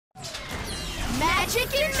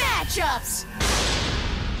magic in matchups!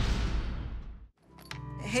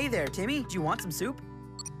 Hey there, Timmy. Do you want some soup?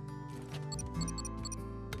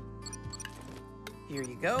 Here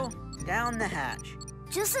you go. Down the hatch.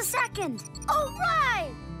 Just a second. All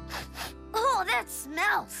right! Oh, that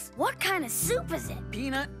smells. What kind of soup is it?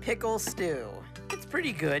 Peanut pickle stew. It's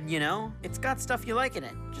pretty good, you know. It's got stuff you like in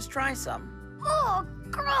it. Just try some. Oh,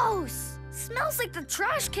 gross. Smells like the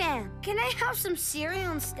trash can. Can I have some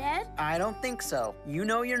cereal instead? I don't think so. You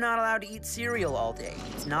know you're not allowed to eat cereal all day.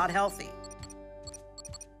 It's not healthy.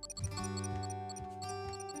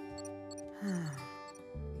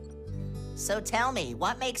 So tell me,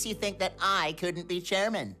 what makes you think that I couldn't be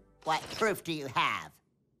chairman? What proof do you have?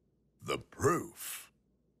 The proof?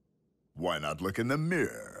 Why not look in the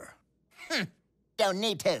mirror? Don't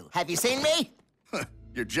need to. Have you seen me?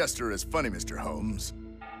 Your gesture is funny, Mr. Holmes.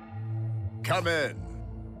 Come in.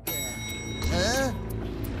 Huh?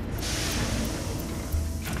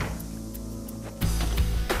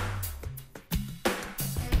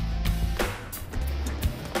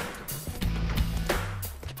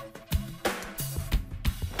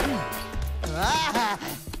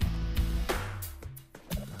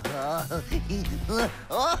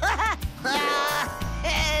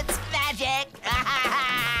 It's magic!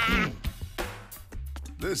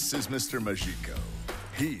 This is Mr. Majiko.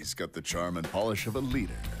 He's got the charm and polish of a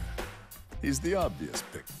leader. He's the obvious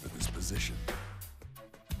pick for this position.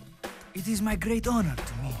 It is my great honor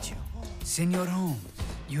to meet you. Senor Holmes,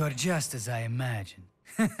 you are just as I imagined.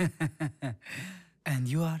 And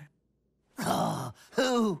you are? Oh,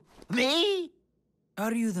 who? Me?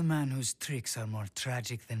 Are you the man whose tricks are more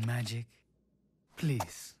tragic than magic?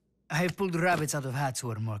 Please, I have pulled rabbits out of hats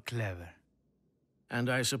who are more clever. And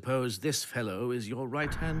I suppose this fellow is your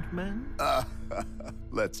right-hand man?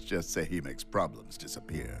 Let's just say he makes problems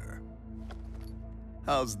disappear.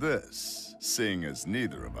 How's this? Seeing as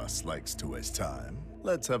neither of us likes to waste time,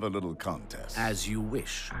 let's have a little contest. As you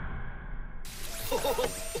wish.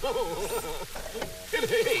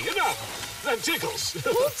 Hey, enough! That tickles!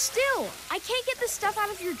 Hold still! I can't get the stuff out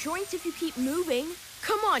of your joints if you keep moving.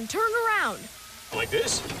 Come on, turn around. Like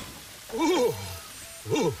this? Ooh!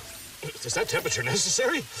 Ooh! Is that temperature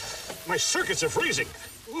necessary? My circuits are freezing.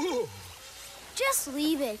 Ooh! Just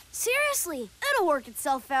leave it. Seriously, it'll work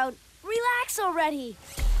itself out. Relax already.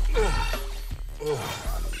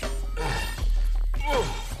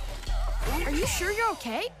 Are you sure you're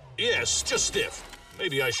okay? Yes, just stiff.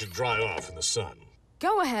 Maybe I should dry off in the sun.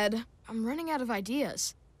 Go ahead. I'm running out of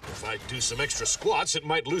ideas. If I do some extra squats, it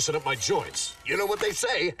might loosen up my joints. You know what they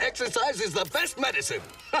say, exercise is the best medicine.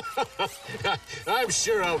 I'm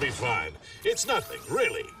sure I'll be fine. It's nothing,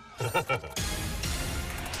 really.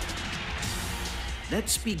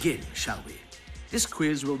 Let's begin, shall we? This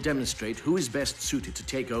quiz will demonstrate who is best suited to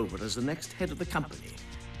take over as the next head of the company.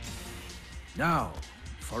 Now,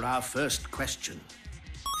 for our first question.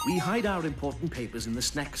 We hide our important papers in the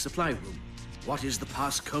snack supply room. What is the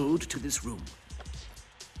passcode to this room?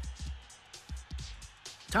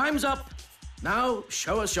 Time's up. Now,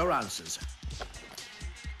 show us your answers.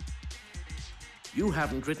 You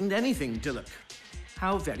haven't written anything, Dillock.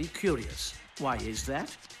 How very curious. Why is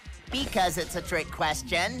that? Because it's a trick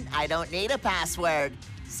question. I don't need a password.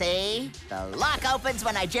 See? The lock opens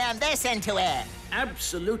when I jam this into it.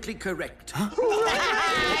 Absolutely correct.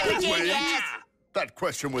 Genius! That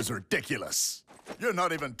question was ridiculous. You're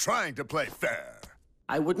not even trying to play fair.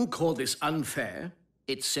 I wouldn't call this unfair.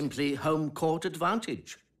 It's simply home court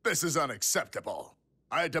advantage. This is unacceptable.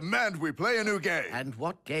 I demand we play a new game. And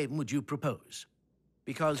what game would you propose?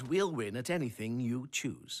 Because we'll win at anything you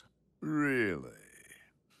choose. Really?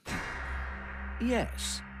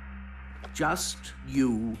 Yes. Just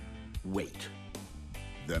you wait.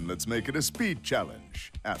 Then let's make it a speed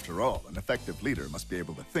challenge. After all, an effective leader must be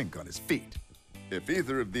able to think on his feet. If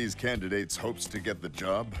either of these candidates hopes to get the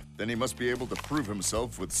job, then he must be able to prove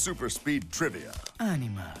himself with super speed trivia.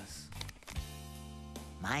 Animals.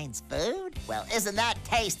 Mine's food? Well, isn't that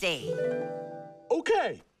tasty?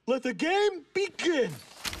 Okay, let the game begin.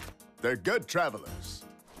 They're good travelers.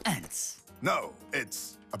 Ants. No,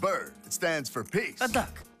 it's a bird. It stands for peace. A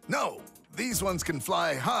duck. No, these ones can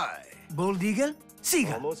fly high. Bald eagle.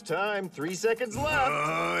 Seagull. Almost time. 3 seconds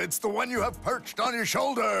left. It's the one you have perched on your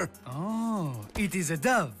shoulder. Oh, it is a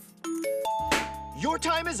dove. Your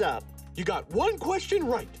time is up. You got one question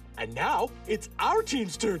right. And now it's our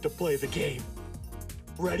team's turn to play the game.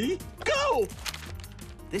 Ready? Go!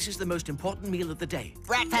 This is the most important meal of the day.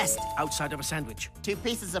 Breakfast. Outside of a sandwich. 2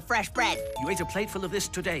 pieces of fresh bread. You ate a plateful of this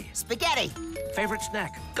today. Spaghetti. Favorite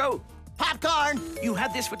snack? Go! Popcorn. You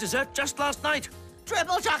had this for dessert just last night.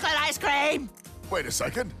 Triple chocolate ice cream. Wait a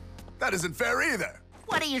second. That isn't fair either.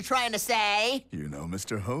 What are you trying to say? You know,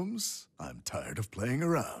 Mr. Holmes, I'm tired of playing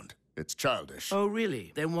around. It's childish. Oh,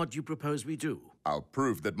 really? Then what do you propose we do? I'll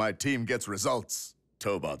prove that my team gets results.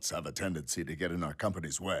 Tobots have a tendency to get in our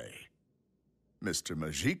company's way. Mr.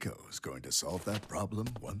 Majiko is going to solve that problem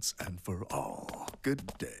once and for all.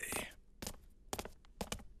 Good day.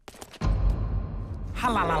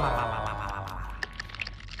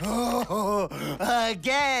 Oh,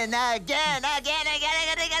 again. I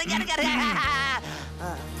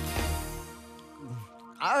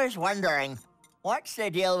was wondering, what's the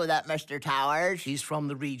deal with that Mr. Towers? He's from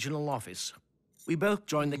the regional office. We both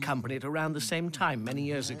joined the company at around the same time many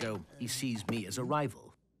years ago. He sees me as a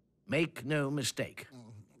rival. Make no mistake.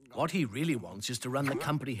 What he really wants is to run the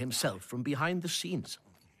company himself from behind the scenes.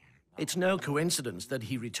 It's no coincidence that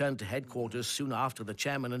he returned to headquarters soon after the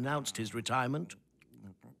chairman announced his retirement.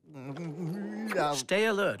 Stay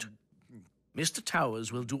alert. Mr.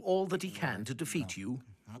 Towers will do all that he can to defeat you.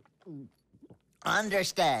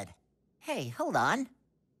 Understood. Hey, hold on.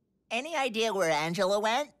 Any idea where Angela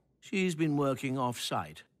went? She's been working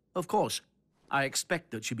off-site. Of course, I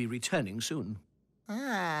expect that she'll be returning soon.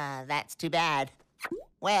 Ah, that's too bad.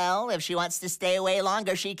 Well, if she wants to stay away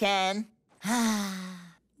longer, she can.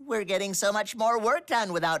 We're getting so much more work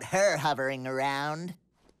done without her hovering around.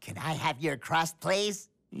 Can I have your crust, please?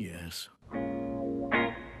 Yes.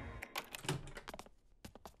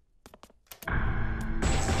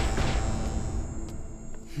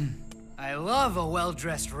 I love a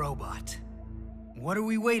well-dressed robot. What are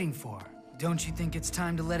we waiting for? Don't you think it's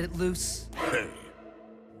time to let it loose? Hey,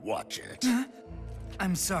 watch it.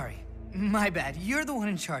 I'm sorry. My bad. You're the one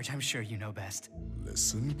in charge. I'm sure you know best.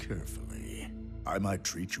 Listen carefully. I might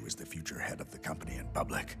treat you as the future head of the company in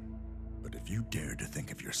public. But if you dare to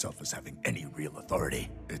think of yourself as having any real authority,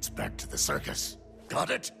 it's back to the circus.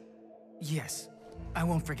 Got it? Yes. I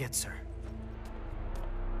won't forget, sir.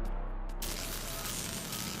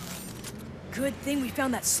 Good thing we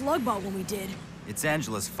found that slug bot when we did. It's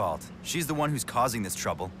Angela's fault. She's the one who's causing this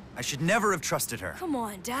trouble. I should never have trusted her. Come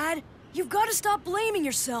on, Dad. You've got to stop blaming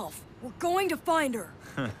yourself. We're going to find her.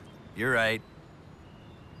 You're right.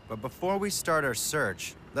 But before we start our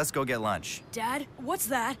search, let's go get lunch. Dad, what's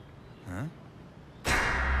that? Huh?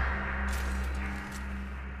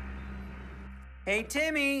 Hey,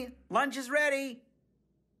 Timmy, lunch is ready.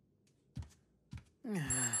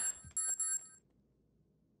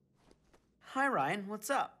 Hi, Ryan, what's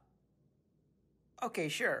up? Okay,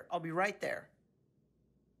 sure, I'll be right there.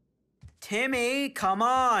 Timmy, come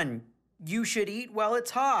on. You should eat while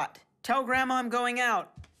it's hot. Tell Grandma I'm going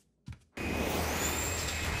out.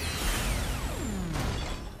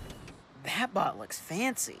 That bot looks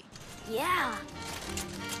fancy. Yeah.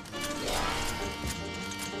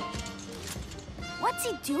 What's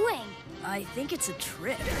he doing? I think it's a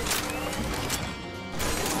trick.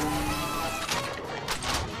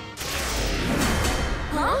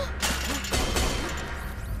 Huh?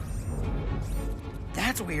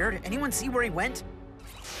 That's weird. Anyone see where he went?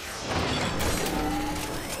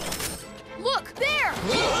 Look, there!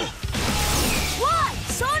 What?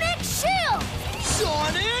 Sonic Shield!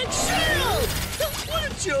 Sonic Shield!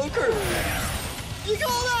 What a joker! You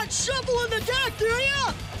call that shovel in the deck, do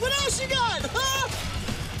ya? What else you got, huh?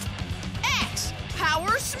 X!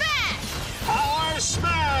 Power Smash! Power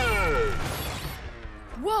Smash!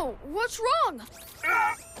 Whoa, what's wrong?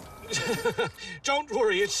 Don't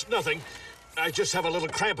worry, it's nothing. I just have a little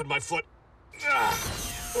cramp in my foot.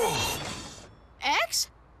 X?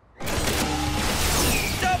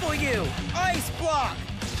 W! Ice block!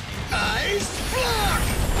 Ice block!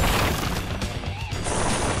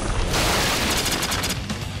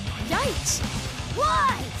 Yikes!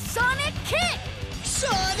 Y! Sonic Kick!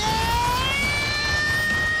 Sonic!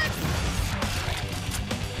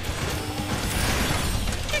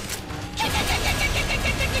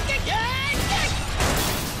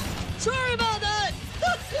 Sorry about that!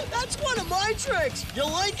 That's one of my tricks! You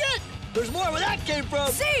like it? There's more where that came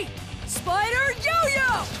from! C! Spider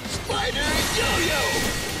Yo-Yo! Spider Yo-Yo!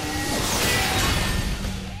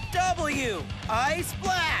 W! Ice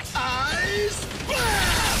blast! Ice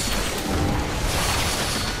blast!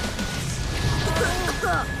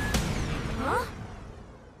 Huh?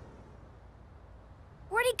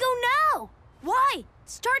 Where'd he go now? Why?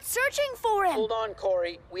 Start searching for him! Hold on,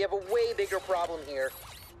 Kory. We have a way bigger problem here.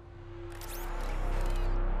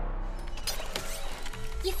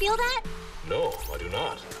 You feel that? No, I do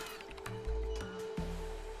not.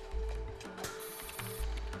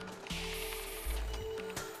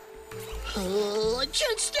 I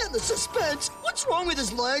can't stand the suspense. What's What's wrong with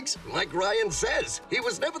his legs? Like Ryan says, he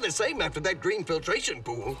was never the same after that green filtration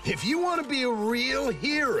pool. If you want to be a real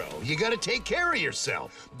hero, you gotta take care of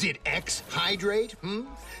yourself. Did X hydrate?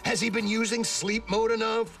 Has he been using sleep mode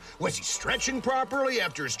enough? Was he stretching properly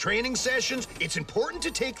after his training sessions? It's important to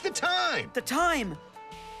take the time. The time!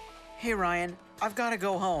 Hey, Ryan, I've got to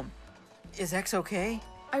go home. Is X okay?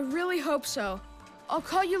 I really hope so. I'll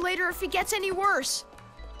call you later if he gets any worse.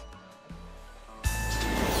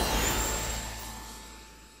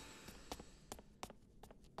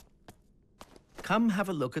 Come have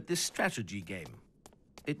a look at this strategy game.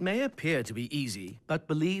 It may appear to be easy, but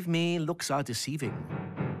believe me, looks are deceiving.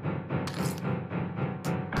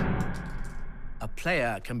 A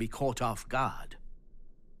player can be caught off guard.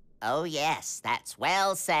 Oh, yes, that's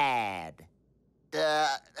well said.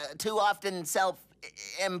 Too often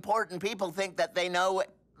self-important people think that they know...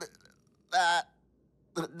 that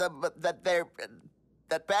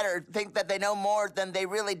better think that they know more than they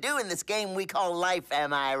really do in this game we call life,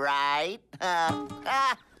 am I right?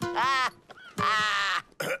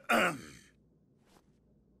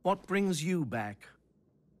 What brings you back?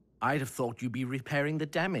 I'd have thought you'd be repairing the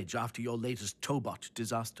damage after your latest Tobot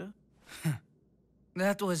disaster.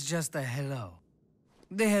 That was just a hello.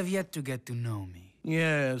 They have yet to get to know me.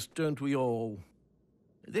 Yes, don't we all?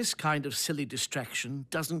 This kind of silly distraction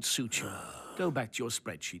doesn't suit you. Go back to your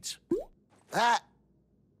spreadsheets.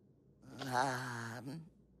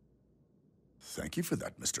 Thank you for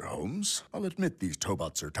that, Mr. Holmes. I'll admit these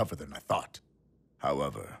Tobots are tougher than I thought.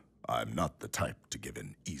 However, I'm not the type to give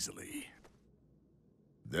in easily.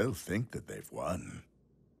 They'll think that they've won,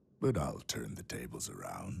 but I'll turn the tables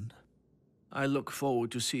around. I look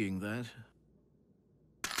forward to seeing that.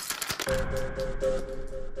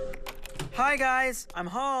 Hi, guys. I'm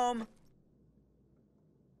home.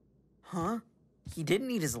 Huh? He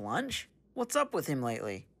didn't eat his lunch? What's up with him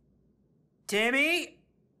lately? Timmy?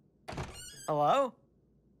 Hello?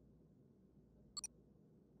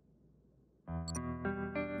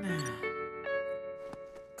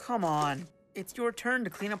 Come on. It's your turn to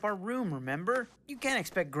clean up our room, remember? You can't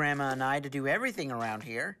expect Grandma and I to do everything around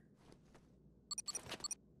here.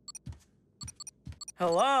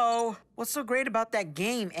 Hello? What's so great about that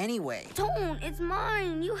game anyway? Don't, it's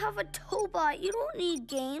mine. You have a Tobot. You don't need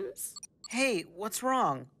games. Hey, what's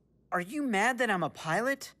wrong? Are you mad that I'm a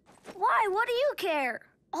pilot? Why? What do you care?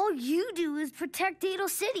 All you do is protect Dado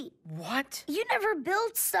City. What? You never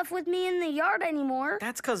build stuff with me in the yard anymore.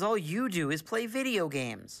 That's because all you do is play video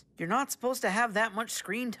games. You're not supposed to have that much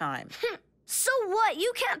screen time. So what?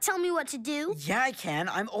 You can't tell me what to do. Yeah, I can.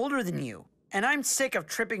 I'm older than you. And I'm sick of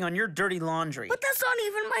tripping on your dirty laundry. But that's not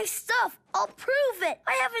even my stuff. I'll prove it.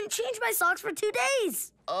 I haven't changed my socks for 2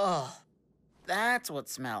 days. Ugh, that's what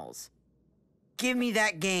smells. Give me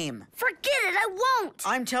that game. Forget it, I won't.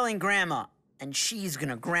 I'm telling Grandma, and she's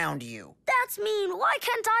gonna ground you. That's mean. Why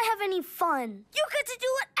can't I have any fun? You get to do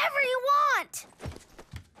whatever you want.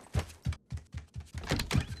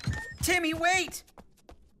 Timmy, wait!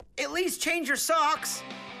 At least change your socks.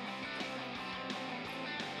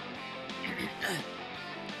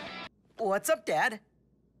 What's up, Dad?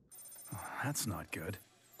 Oh, that's not good.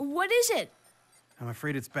 What is it? I'm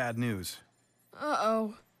afraid it's bad news.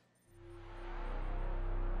 Uh-oh.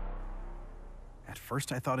 At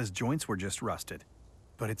first, I thought his joints were just rusted,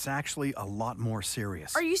 but it's actually a lot more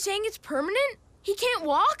serious. Are you saying it's permanent? He can't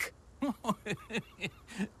walk?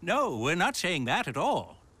 No, we're not saying that at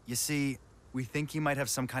all. You see, we think he might have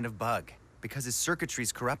some kind of bug, because his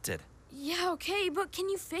circuitry's corrupted. Yeah, okay, but can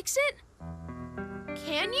you fix it?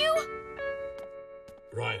 Can you?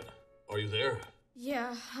 Ryan, are you there?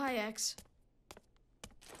 Yeah, hi, X.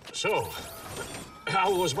 So,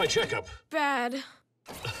 how was my checkup? Bad.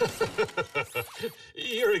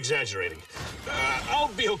 You're exaggerating. I'll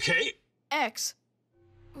be okay. X,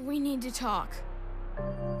 we need to talk.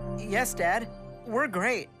 Yes, Dad. We're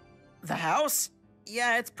great. The house?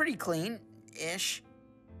 Yeah, it's pretty clean-ish.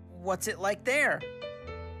 What's it like there?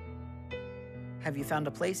 Have you found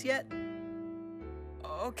a place yet?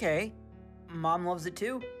 Okay. Mom loves it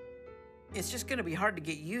too? It's just gonna be hard to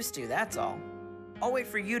get used to, that's all. I'll wait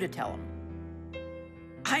for you to tell him.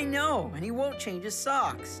 I know, and he won't change his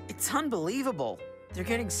socks. It's unbelievable. They're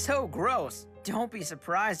getting so gross. Don't be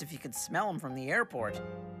surprised if you can smell them from the airport.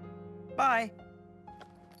 Bye.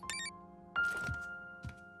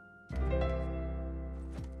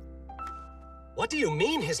 What do you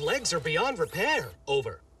mean his legs are beyond repair?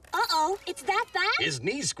 Over. Uh-oh, it's that bad? His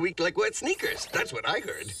knees squeaked like wet sneakers. That's what I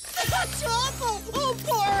heard. That's awful! Oh,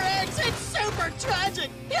 poor X! It's super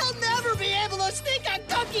tragic! He'll never be able to sneak a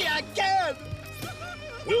cookie again!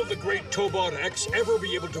 Will the great Tobot X ever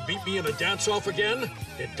be able to beat me in a dance-off again?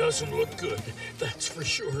 It doesn't look good, that's for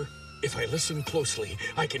sure. If I listen closely,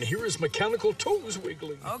 I can hear his mechanical toes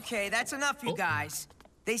wiggling. Okay, that's enough, you guys.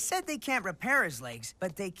 They said they can't repair his legs,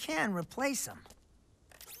 but they can replace them.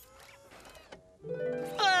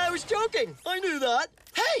 I was joking. I knew that.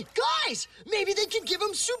 Hey, guys! Maybe they could give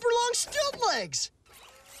him super long stilt legs.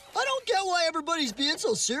 I don't get why everybody's being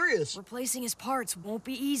so serious. Replacing his parts won't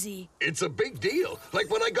be easy. It's a big deal, like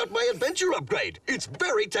when I got my adventure upgrade. It's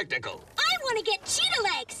very technical. I want to get cheetah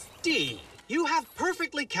legs. D, you have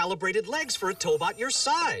perfectly calibrated legs for a Tobot your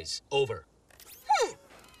size. Over.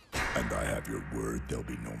 And I have your word there'll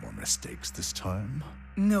be no more mistakes this time?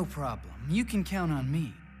 No problem. You can count on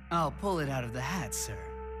me. I'll pull it out of the hat, sir.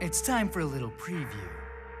 It's time for a little preview.